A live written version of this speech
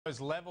Those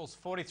levels,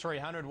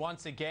 4,300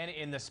 once again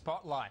in the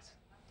spotlight.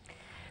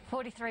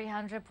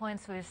 4,300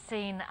 points. We've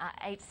seen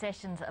 8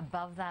 sessions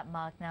above that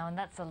mark now, and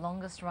that's the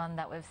longest run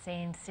that we've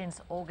seen since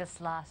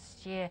August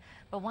last year.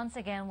 But once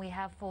again, we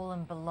have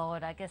fallen below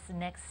it. I guess the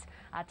next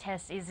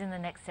test is in the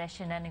next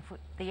session, and if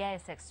the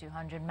ASX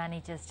 200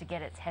 manages to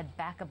get its head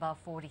back above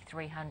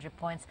 4,300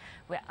 points,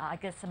 I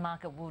guess the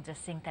market will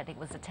just think that it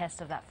was a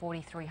test of that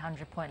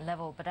 4,300 point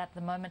level. But at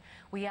the moment,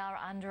 we are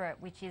under it,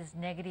 which is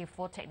negative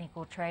for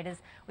technical traders.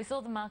 We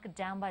saw the market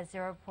down by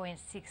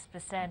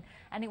 0.6%,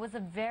 and it was a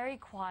very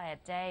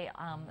quiet day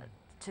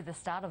to the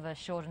start of a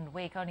shortened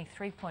week. Only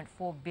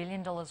 $3.4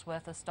 billion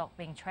worth of stock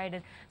being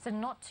traded, so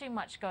not too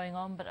much going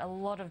on, but a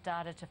lot of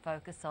data to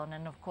focus on.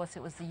 And of course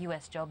it was the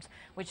US jobs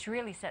which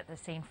really set the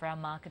scene for our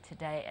market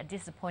today. A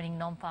disappointing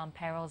non-farm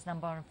payrolls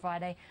number on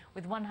Friday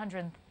with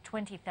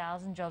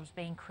 120,000 jobs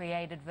being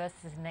created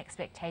versus an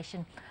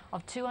expectation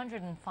of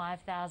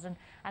 205,000.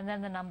 And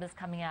then the numbers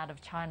coming out of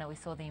China. We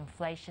saw the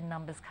inflation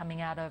numbers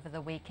coming out over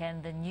the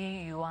weekend, the new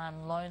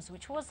yuan loans,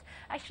 which was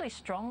actually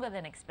stronger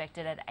than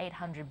expected at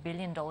 $800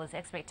 billion.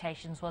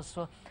 Expectations was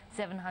for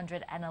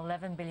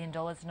 $711 billion.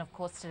 And of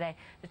course today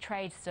the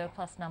trade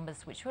surplus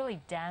numbers, which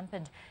really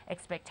dampened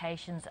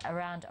expectations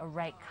around a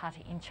rate cut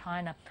in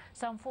China.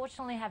 So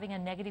unfortunately having a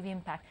negative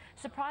impact.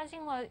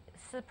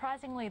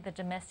 Surprisingly the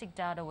domestic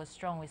data was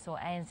strong. We saw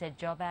ANZ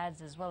job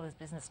ads as well as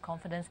business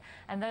confidence,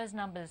 and those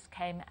numbers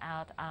came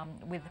out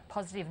with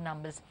positive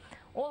numbers.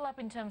 All up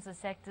in terms of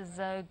sectors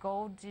though,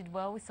 gold did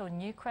well. We saw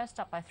Newcrest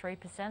up by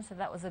 3%, so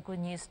that was a good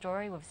news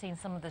story. We've seen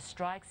some of the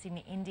strikes in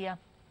India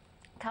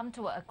come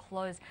to a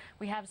close.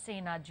 We have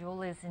seen our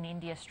jewelers in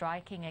India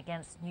striking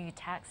against new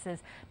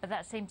taxes, but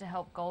that seemed to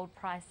help gold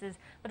prices.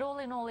 But all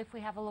in all, if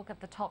we have a look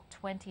at the top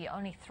 20,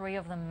 only 3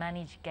 of them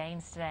managed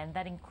gains today, and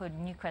that include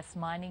Newcrest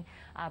Mining,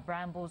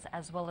 Brambles,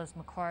 as well as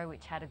Macquarie,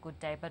 which had a good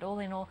day. But all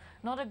in all,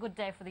 not a good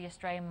day for the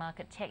Australian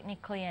market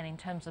technically and in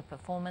terms of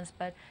performance,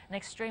 but an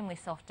extremely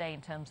soft day in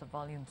terms of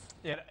volumes.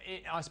 Yeah,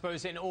 I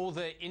suppose in all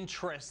the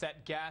interest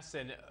that gas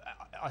and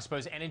I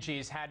suppose energy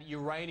has had,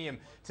 uranium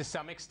to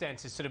some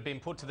extent has sort of been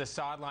put to the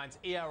sidelines.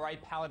 ERA,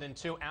 Paladin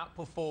 2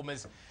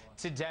 outperformers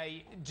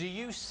today. Do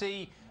you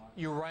see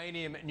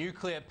uranium,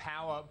 nuclear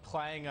power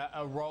playing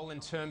a role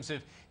in terms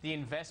of the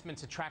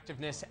investment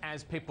attractiveness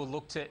as people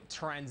look to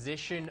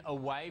transition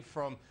away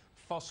from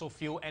fossil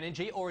fuel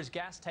energy, or is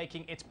gas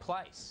taking its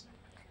place?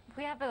 If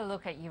we have a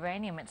look at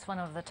uranium, it's one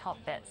of the top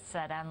bets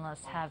that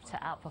analysts have to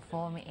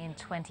outperform in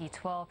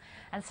 2012.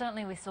 And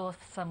certainly we saw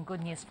some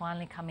good news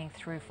finally coming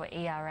through for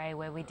ERA,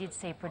 where we did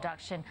see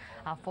production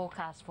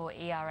forecast for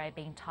ERA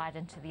being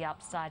tightened to the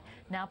upside,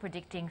 now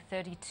predicting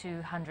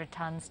 3,200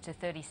 tonnes to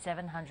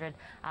 3,700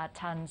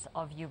 tonnes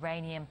of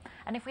uranium.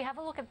 And if we have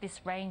a look at this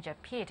Ranger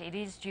pit, it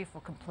is due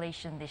for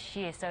completion this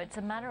year. So it's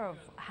a matter of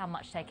how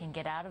much they can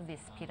get out of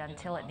this pit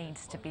until it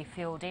needs to be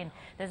filled in.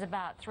 There's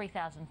about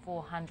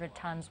 3,400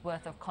 tonnes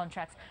worth of contracts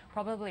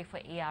probably for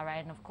ERA,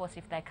 and of course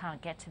if they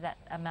can't get to that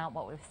amount,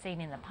 what we've seen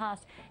in the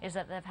past is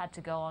that they've had to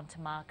go onto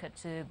market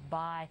to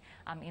buy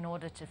in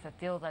order to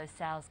fulfill those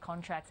sales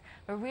contracts.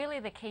 But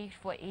really the key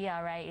for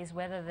ERA is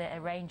whether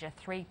the Ranger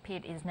 3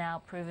 pit is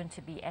now proven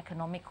to be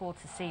economical,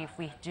 to see if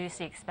we do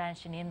see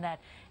expansion in that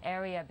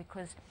area,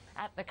 because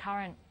at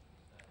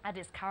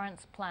its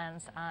current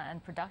plans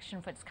and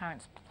production for its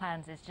current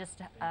plans is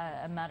just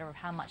a matter of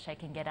how much they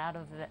can get out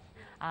of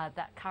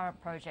that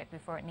current project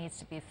before it needs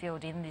to be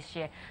filled in this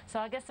year. So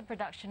I guess the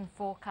production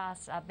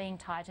forecasts are being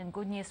tightened.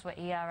 Good news for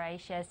ERA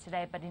shares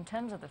today, but in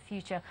terms of the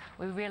future,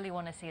 we really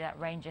want to see that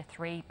Ranger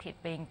 3 pit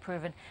being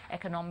proven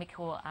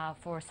economical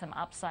for some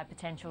upside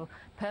potential,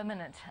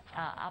 permanent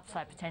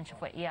upside potential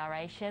for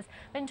ERA shares.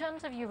 But in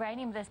terms of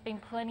uranium, there's been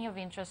plenty of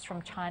interest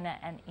from China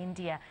and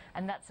India,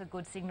 and that's a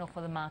good signal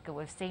for the market.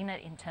 We've seen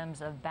it in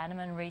terms of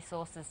Bannerman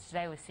resources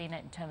today. We've seen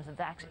it in terms of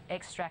the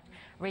extract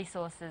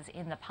resources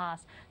in the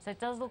past. So it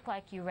does look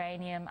like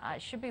uranium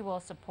should be well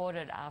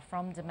supported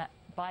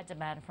by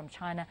demand from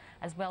China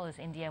as well as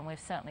India, and we've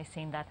certainly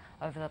seen that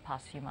over the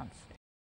past few months.